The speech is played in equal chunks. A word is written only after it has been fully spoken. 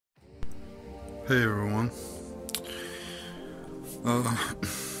Hey everyone. Uh,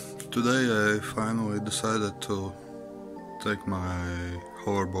 Today I finally decided to take my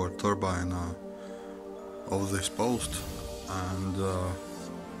hoverboard turbine off this post and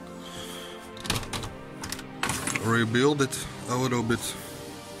rebuild it a little bit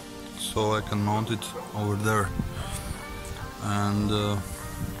so I can mount it over there. And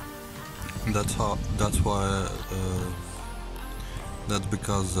that's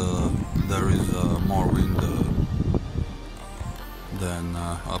because there is more wind than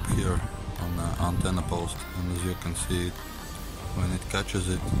up here on the antenna post, and as you can see, when it catches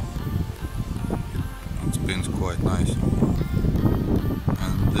it spins quite nice.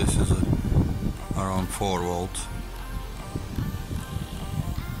 And this is around 4 volts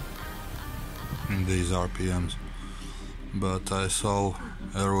in these RPMs, but I saw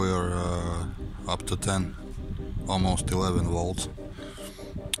earlier up to 10, almost 11 volts.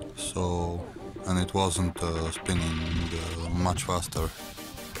 So, and it wasn't spinning much faster,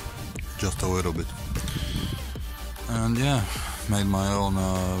 just a little bit. And yeah, made my own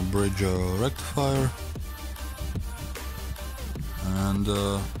bridge rectifier, and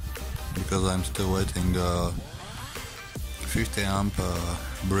because I'm still waiting 50 amp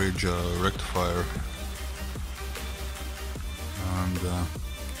bridge rectifier, and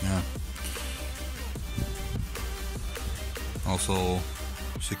yeah, also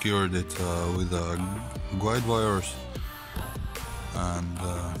secured it with guide wires, and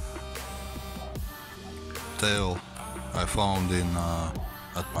tail I found in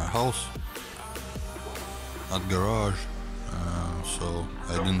at my house at garage, so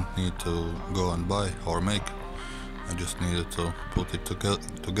I didn't need to go and buy or make. I just needed to put it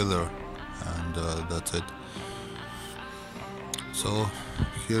together, and that's it. So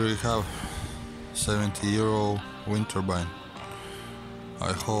here we have 70 euro wind turbine.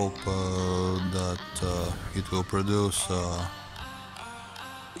 I hope that it will produce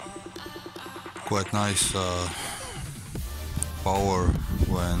quite nice power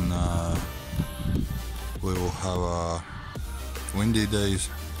when we will have windy days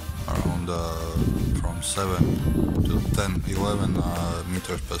around from 7 to 10, 11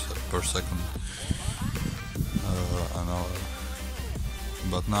 meters per second.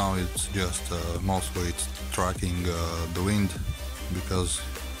 But now it's just mostly it's tracking the wind, because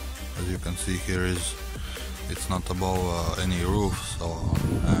as you can see here it's not above any roofs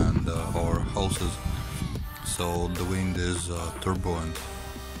or houses, so the wind is turbulent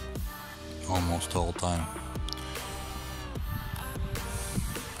almost all time.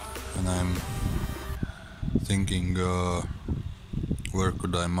 And I'm thinking where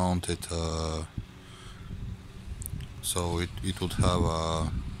could I mount it so it would have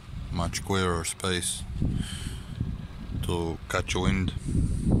a much clearer space to catch wind.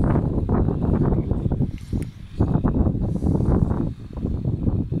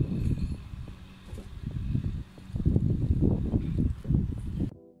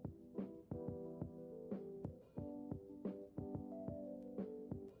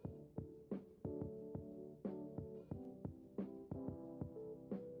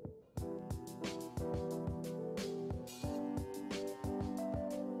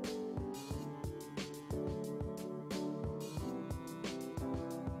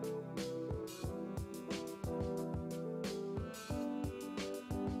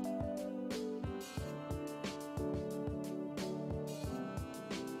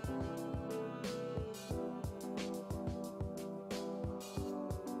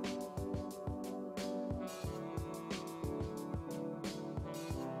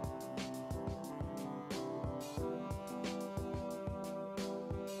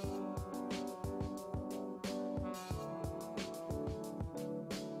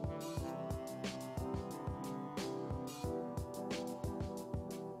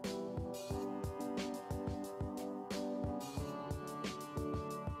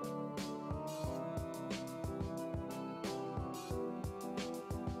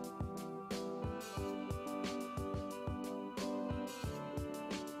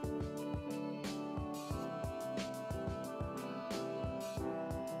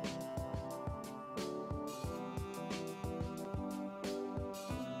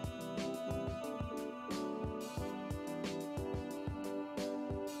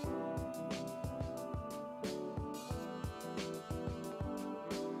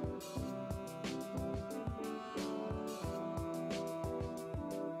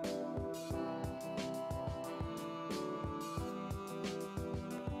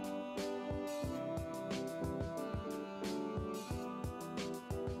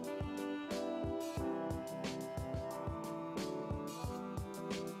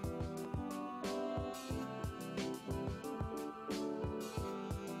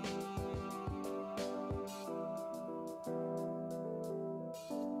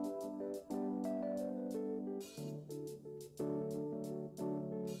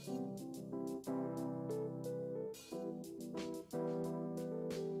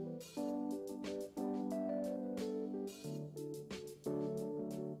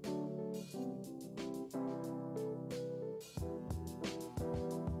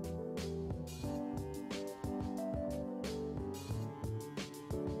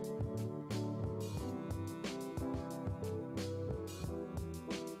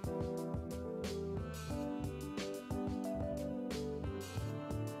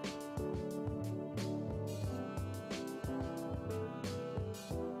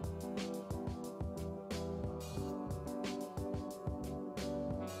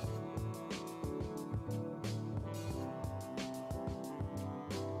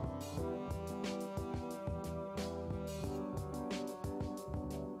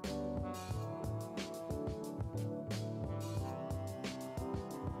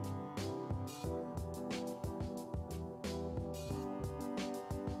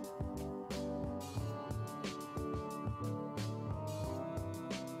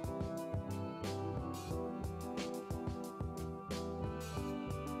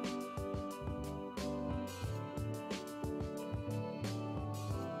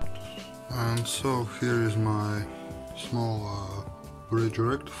 And so here is my small bridge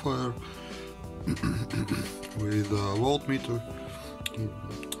rectifier with a voltmeter,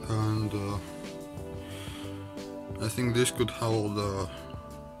 and I think this could hold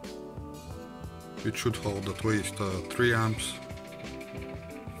it should hold at least 3 amps,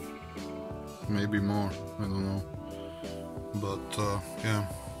 maybe more, I don't know, but yeah.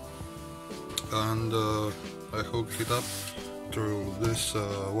 And I hooked it up through this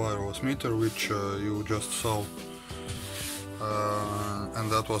wireless meter which you just saw,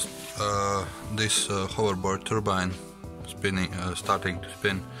 and that was this hoverboard turbine spinning, starting to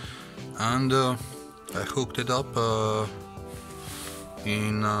spin, and I hooked it up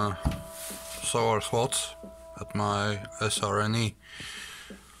in solar slots at my SRNE,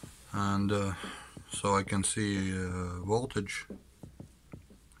 and so I can see voltage,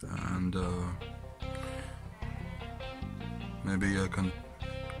 and maybe I can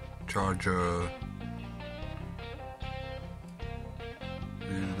charge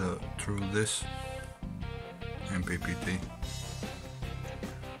through this MPPT.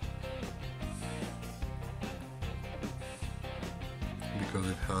 Because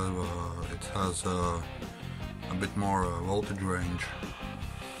it has a bit more voltage range.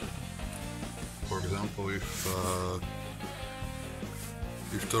 For example, if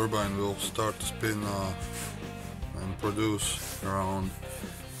turbine will start to spin and produce around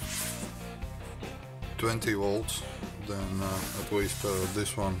 20 volts, then at least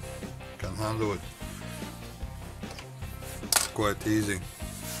this one can handle it quite easy,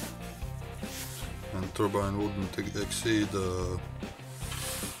 and turbine wouldn't exceed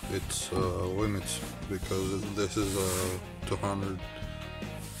its limits, because this is a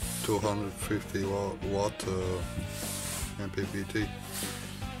 250 watt MPPT.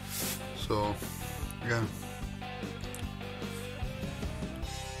 So again,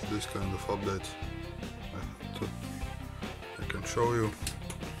 this kind of updates I can show you.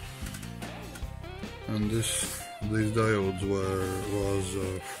 And these diodes was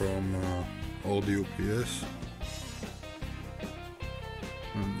from old UPS.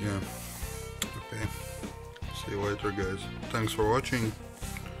 And yeah, okay, see you later guys. Thanks for watching,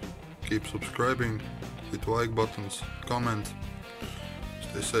 keep subscribing, hit like buttons, comment,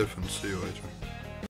 stay safe, and see you later.